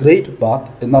ദ ഗ്രേറ്റ്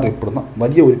ബാത്ത് എന്നറിയപ്പെടുന്ന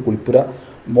വലിയ ഒരു കുളിപ്പുര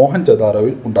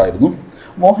മോഹൻജദാരോയിൽ ഉണ്ടായിരുന്നു.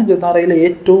 മോഹൻജദാരോയിലെ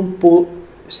ഏറ്റവും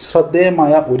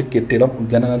ശ്രദ്ധേയമായ ഒരു കെട്ടിടം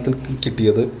ഖനനത്തിൽ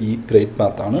കിട്ടിയത് ഈ ഗ്രേറ്റ്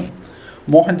ബാത്താണ്.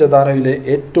 മോഹൻജദാരോയിലെ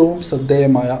ഏറ്റവും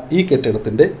ശ്രദ്ധേയമായ ഈ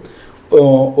കെട്ടിടത്തിൻ്റെ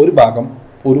ഒരു ഭാഗം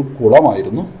ഒരു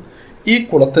കുളമായിരുന്നു. ഈ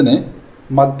കുളത്തിന്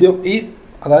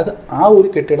അതായത് ആ ഒരു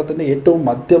കെട്ടിടത്തിൻ്റെ ഏറ്റവും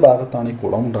മധ്യഭാഗത്താണ് ഈ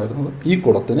കുളം ഉണ്ടായിരുന്നത്. ഈ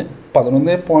കുളത്തിന്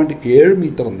 11.7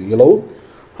 മീറ്റർ നീളവും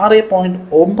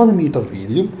 6.9 മീറ്റർ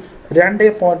വീതിയും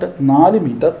 2.4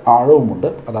 മീറ്റർ ആഴവുമുണ്ട്.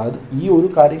 അതായത് ഈ ഒരു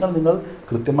കാര്യങ്ങൾ നിങ്ങൾ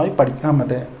കൃത്യമായി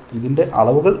ഇതിൻ്റെ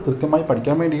അളവുകൾ കൃത്യമായി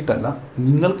പഠിക്കാൻ വേണ്ടിയിട്ടല്ല,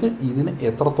 നിങ്ങൾക്ക് ഇതിന്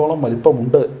എത്രത്തോളം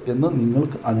വലിപ്പമുണ്ട് എന്ന്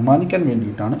നിങ്ങൾക്ക് അനുമാനിക്കാൻ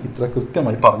വേണ്ടിയിട്ടാണ് ഇത്ര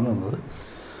കൃത്യമായി പറഞ്ഞു തന്നത്.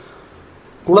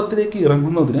 കുളത്തിലേക്ക്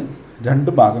ഇറങ്ങുന്നതിന്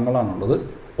 2 ഭാഗങ്ങളാണുള്ളത്.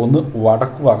 ഒന്ന്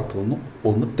വടക്ക് ഭാഗത്തു നിന്നും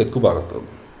ഒന്ന് തെക്ക് ഭാഗത്തു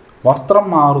നിന്നും. വസ്ത്രം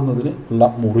മാറുന്നതിന് ഉള്ള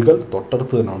മുറികൾ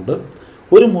തൊട്ടടുത്ത് തന്നെ ഉണ്ട്.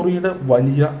 ഒരു മുറിയുടെ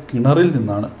വലിയ കിണറിൽ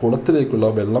നിന്നാണ് കുളത്തിലേക്കുള്ള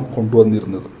വെള്ളം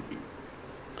കൊണ്ടുവന്നിരുന്നത്.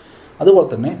 അതുപോലെ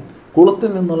തന്നെ കുളത്തിൽ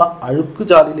നിന്നുള്ള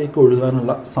അഴുക്കുചാലിലേക്ക്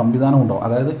ഒഴുകാനുള്ള സംവിധാനം ഉണ്ടാവും.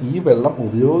 അതായത് ഈ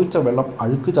ഉപയോഗിച്ച വെള്ളം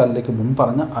അഴുക്കുചാലിലേക്ക്,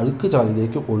 മുൻപറഞ്ഞ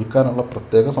അഴുക്കുചാലിലേക്ക് ഒഴുക്കാനുള്ള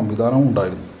പ്രത്യേക സംവിധാനവും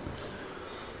ഉണ്ടായിരുന്നു.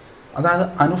 അതായത്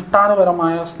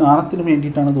അനുഷ്ഠാനപരമായ സ്നാനത്തിന്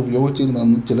വേണ്ടിയിട്ടാണ് ഇത്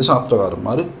ഉപയോഗിച്ചിരുന്നതെന്ന് ചില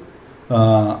ശാസ്ത്രകാരന്മാർ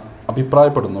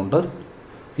അഭിപ്രായപ്പെടുന്നുണ്ട്.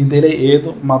 ഇന്ത്യയിലെ ഏത്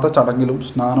മതചടങ്ങിലും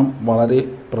സ്നാനം വളരെ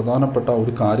പ്രധാനപ്പെട്ട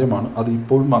ഒരു കാര്യമാണ്. അത്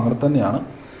ഇപ്പോഴും അങ്ങനെ തന്നെയാണ്.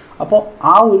 അപ്പോൾ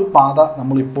ആ ഒരു പാത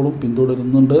നമ്മളിപ്പോഴും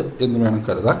പിന്തുടരുന്നുണ്ട് എന്ന് വേണം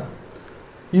കരുതാൻ.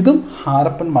 ഇതും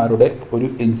ഹാരപ്പന്മാരുടെ ഒരു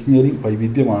എൻജിനീയറിംഗ്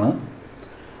വൈവിധ്യമാണ്.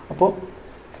 അപ്പോൾ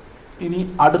ഇനി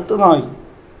അടുത്തതായി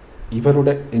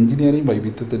ഇവരുടെ എൻജിനീയറിംഗ്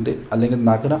വൈവിധ്യത്തിൻ്റെ അല്ലെങ്കിൽ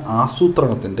നഗര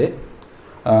ആസൂത്രണത്തിൻ്റെ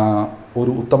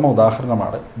ഒരു ഉത്തമ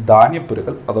ഉദാഹരണമാണ്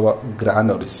ധാന്യപ്പുരകൾ അഥവാ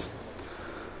ഗ്രാനറീസ്.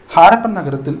 ഹാരപ്പൻ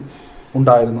നഗരത്തിൽ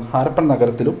ഉണ്ടായിരുന്നു. ഹാരപ്പൻ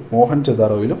നഗരത്തിലും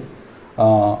മോഹൻജൊദാരോയിലും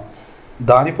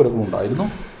ധാന്യപ്പുരകളുണ്ടായിരുന്നു.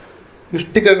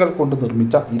 ഇഷ്ടികകൾ കൊണ്ട്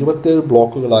നിർമ്മിച്ച 27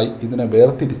 ബ്ലോക്കുകളായി ഇതിനെ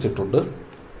വേർതിരിച്ചിട്ടുണ്ട്.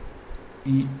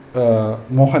 ഈ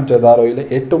മോഹൻജൊദാരോയിലെ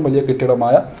ഏറ്റവും വലിയ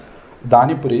കെട്ടിടമായ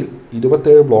ധാന്യപ്പുരയിൽ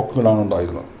 27 ബ്ലോക്കുകളാണ്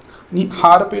ഉണ്ടായിരുന്നത്. ഇനി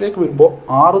ഹാരപ്പയിലേക്ക് വരുമ്പോൾ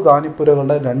 6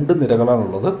 ധാന്യപ്പുരകളുടെ 2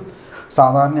 നിരകളാണുള്ളത്.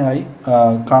 സാധാരണയായി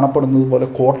കാണപ്പെടുന്നത് പോലെ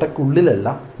കോട്ടയ്ക്കുള്ളിലല്ല,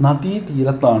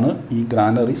 നദീതീരത്താണ് ഈ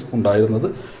ഗ്രാനറീസ് ഉണ്ടായിരുന്നത്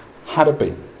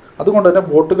ഹാരപ്പയിൽ. അതുകൊണ്ട് തന്നെ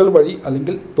ബോട്ടുകൾ വഴി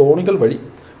അല്ലെങ്കിൽ തോണികൾ വഴി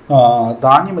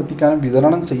ധാന്യം എത്തിക്കാനും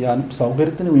വിതരണം ചെയ്യാനും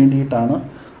സൗകര്യത്തിന് വേണ്ടിയിട്ടാണ്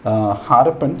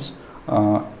ഹാരപ്പൻസ്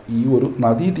ഈ ഒരു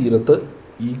നദീതീരത്ത്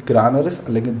ഈ ഗ്രാനറീസ്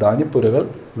അല്ലെങ്കിൽ ധാന്യപ്പുരകൾ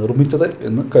നിർമ്മിച്ചത്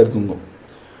എന്ന് കരുതുന്നു.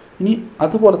 ഇനി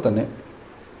അതുപോലെ തന്നെ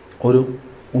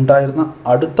ഉണ്ടായിരുന്ന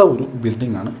അടുത്ത ഒരു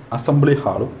ബിൽഡിങ്ങാണ് അസംബ്ലി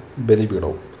ഹാളും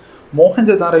ബലിപീഠവും.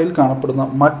 മോഹൻജൊദാരോയിൽ കാണപ്പെടുന്ന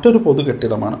മറ്റൊരു പൊതു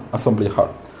കെട്ടിടമാണ് അസംബ്ലി ഹാൾ.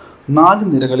 4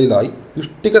 നിരകളിലായി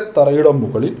ഇഷ്ടികത്തറയുടെ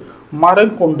മുകളിൽ മരം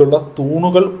കൊണ്ടുള്ള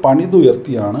തൂണുകൾ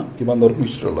പണിതുയർത്തിയാണ് ഇവ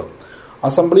നിർമ്മിച്ചിട്ടുള്ളത്.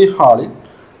 അസംബ്ലി ഹാളിൽ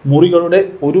മുറികളുടെ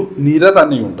ഒരു നിര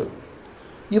തന്നെയുണ്ട്.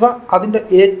 ഇവ അതിൻ്റെ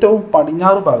ഏറ്റവും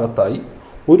പടിഞ്ഞാറ് ഭാഗത്തായി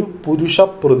ഒരു പുരുഷ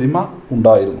പ്രതിമ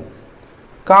ഉണ്ടായിരുന്നു.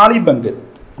 കാളിബംഗൻ,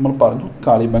 നമ്മൾ പറഞ്ഞു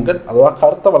കാളിബംഗൻ അഥവാ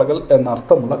കറുത്ത വളകൾ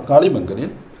എന്നർത്ഥമുള്ള കാളിബംഗനിൽ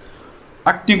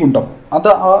അഗ്നികുണ്ഡം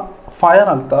ആ ഫയർ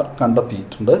അൽത്താർ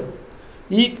കണ്ടെത്തിയിട്ടുണ്ട്.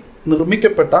 ഈ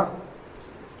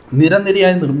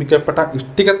നിരനിരയായി നിർമ്മിക്കപ്പെട്ട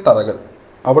ഇഷ്ടികത്തറകൾ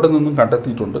അവിടെ നിന്നും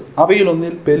കണ്ടെത്തിയിട്ടുണ്ട്.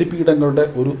 അവയിലൊന്നിൽ ബലിപീഠങ്ങളുടെ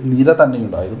ഒരു നിര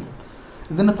തന്നെയുണ്ടായിരുന്നു.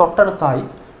 ഇതിന് തൊട്ടടുത്തായി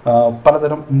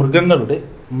പലതരം മൃഗങ്ങളുടെ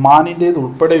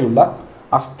മാനിൻ്റേതുൾപ്പെടെയുള്ള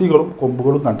അസ്ഥികളും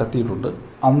കൊമ്പുകളും കണ്ടെത്തിയിട്ടുണ്ട്.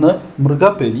 അന്ന്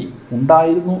മൃഗബലി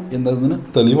ഉണ്ടായിരുന്നു എന്നതിന്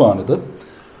തെളിവാണിത്.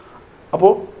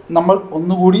 അപ്പോൾ നമ്മൾ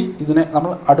ഒന്നുകൂടി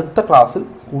നമ്മൾ അടുത്ത ക്ലാസ്സിൽ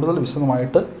കൂടുതൽ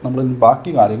വിശദമായിട്ട് നമ്മൾ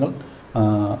ബാക്കി കാര്യങ്ങൾ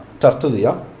ചർച്ച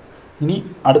ചെയ്യാം. ഇനി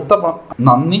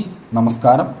നന്ദി,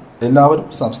 നമസ്കാരം. എല്ലാവരും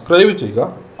സബ്സ്ക്രൈബ് ചെയ്യുക.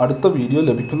 അടുത്ത വീഡിയോ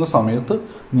ലഭിക്കുന്ന സമയത്ത്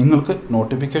നിങ്ങൾക്ക്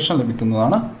നോട്ടിഫിക്കേഷൻ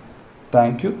ലഭിക്കുന്നതാണ്.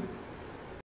 Thank you.